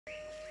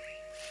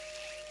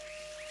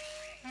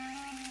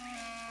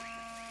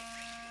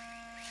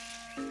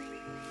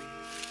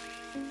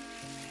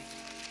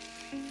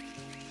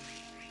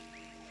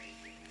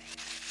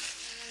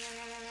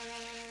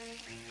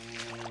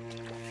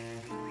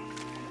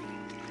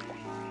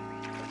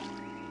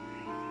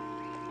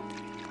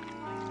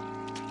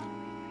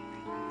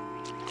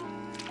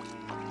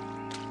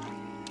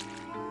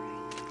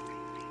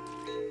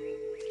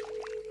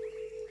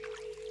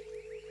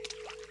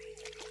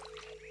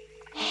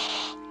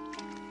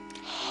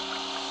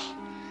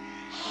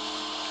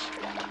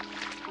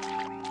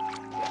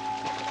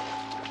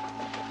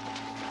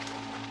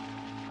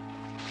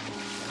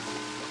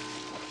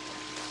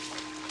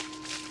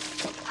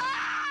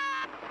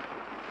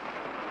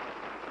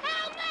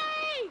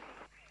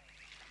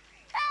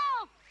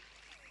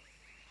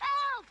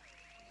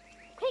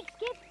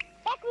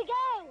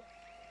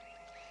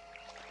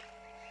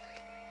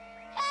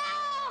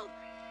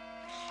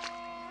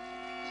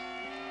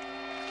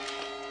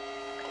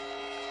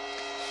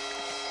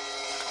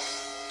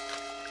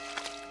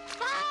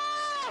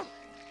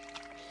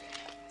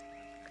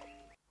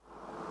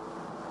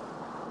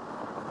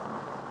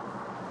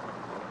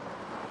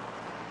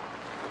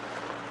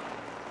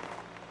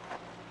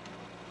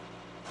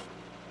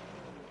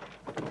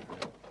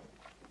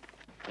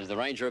Is the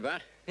ranger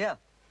about? Yeah.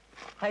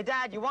 Hey,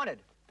 Dad, you wanted?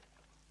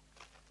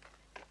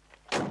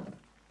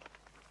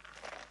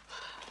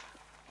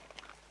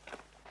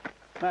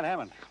 Matt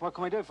Hammond, what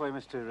can we do for you,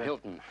 Mr.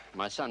 Hilton,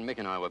 my son Mick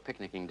and I were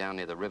picnicking down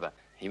near the river.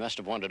 He must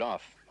have wandered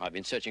off. I've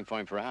been searching for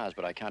him for hours,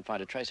 but I can't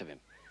find a trace of him.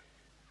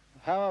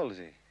 How old is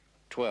he?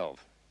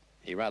 12.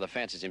 He rather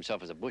fancies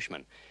himself as a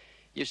bushman.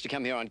 Used to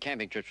come here on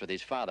camping trips with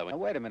his father. Now,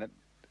 wait a minute.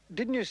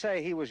 Didn't you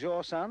say he was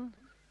your son?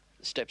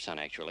 Stepson,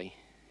 actually.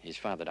 His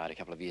father died a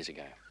couple of years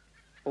ago.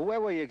 Well,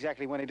 where were you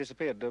exactly when he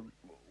disappeared?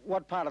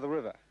 What part of the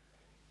river?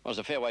 Well, it's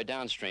a fair way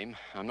downstream.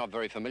 I'm not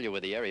very familiar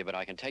with the area, but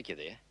I can take you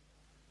there.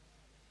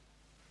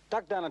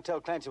 Duck down and tell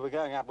Clancy we're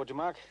going out, would you,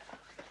 Mark?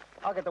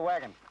 I'll get the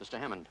wagon. Mr.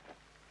 Hammond,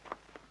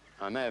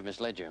 I may have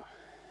misled you.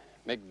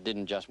 Mick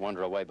didn't just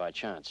wander away by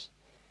chance.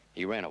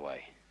 He ran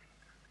away.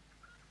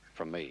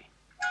 From me.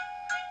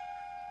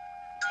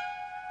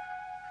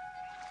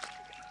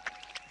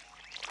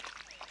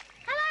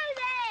 Hello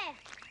there!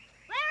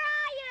 Where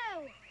are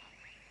you?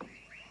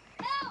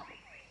 Help!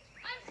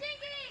 I'm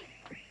sinking!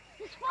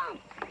 The swamp!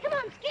 Come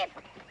on, Skip!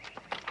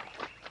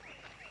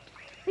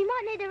 We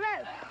might need a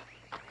rope.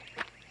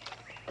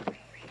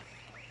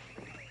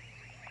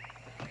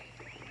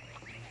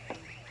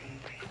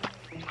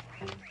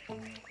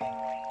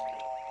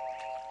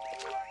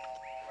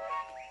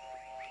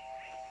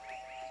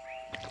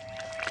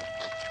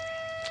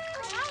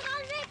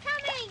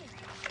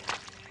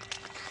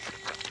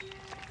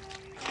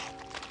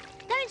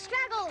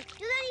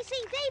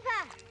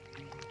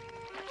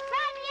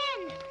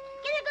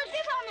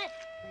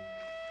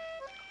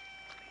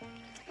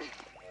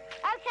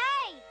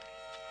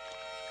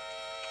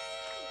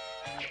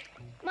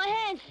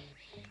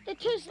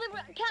 Too slippery,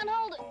 I can't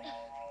hold it.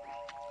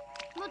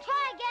 We'll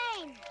try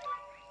again.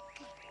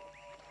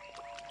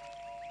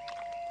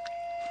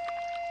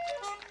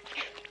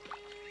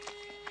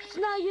 It's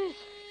no use.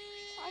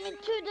 I'm in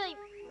too deep.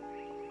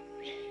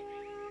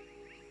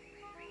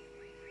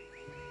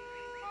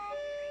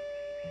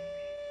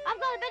 I've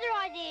got a better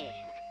idea.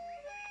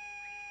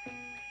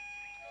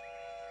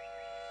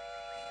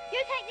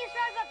 You take this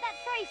rope up that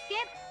tree,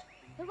 Skip,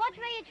 but watch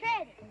where you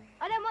tread.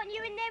 I don't want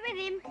you in there with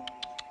him.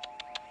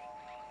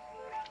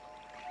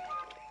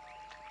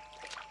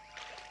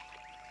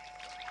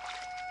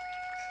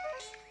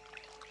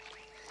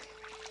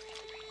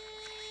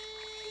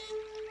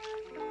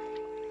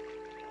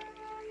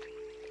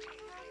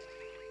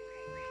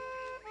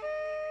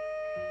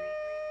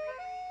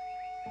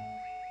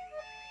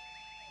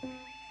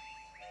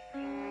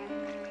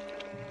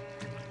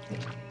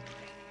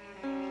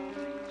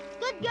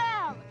 Good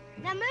girl.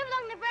 Now move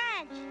along the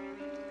branch.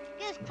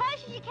 Get as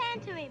close as you can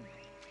to him.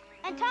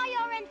 And tie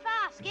your end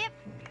fast, Skip.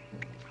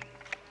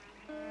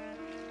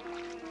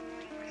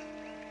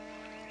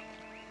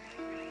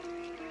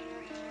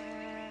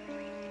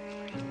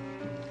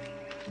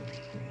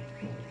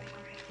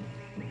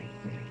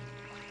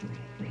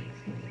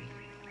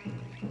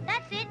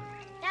 That's it.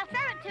 Now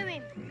throw it to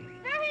him.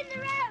 Throw him the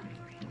rope.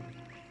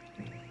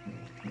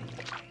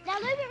 Now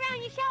loop it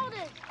around your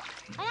shoulders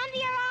and under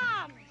your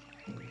arms.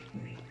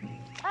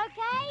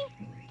 Okay?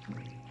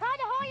 Try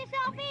to haul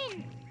yourself in.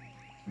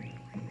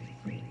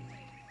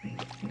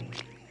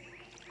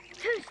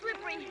 Too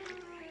slippery.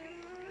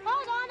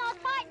 Hold on, I'll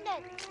tighten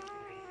it.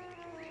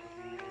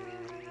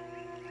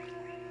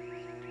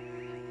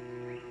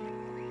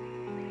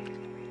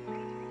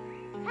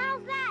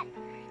 How's that?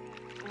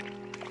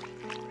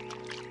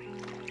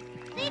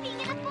 See if you can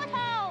get a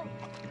foothold.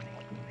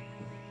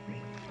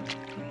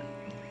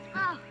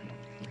 Oh,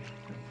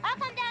 I'll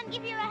come down and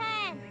give you a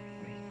hand.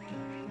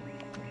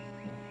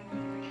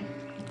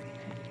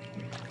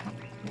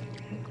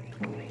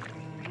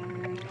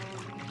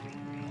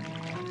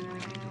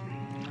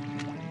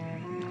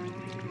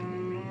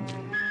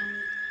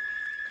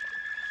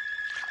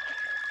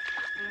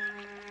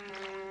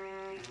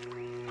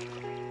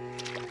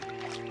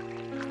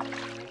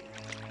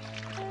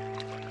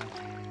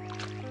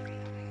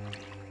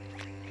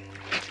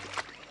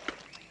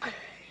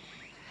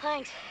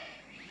 Thanks.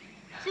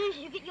 As soon as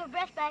you get your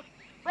breath back,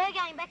 we're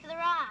going back to the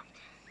raft.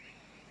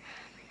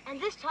 And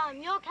this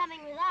time, you're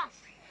coming with us.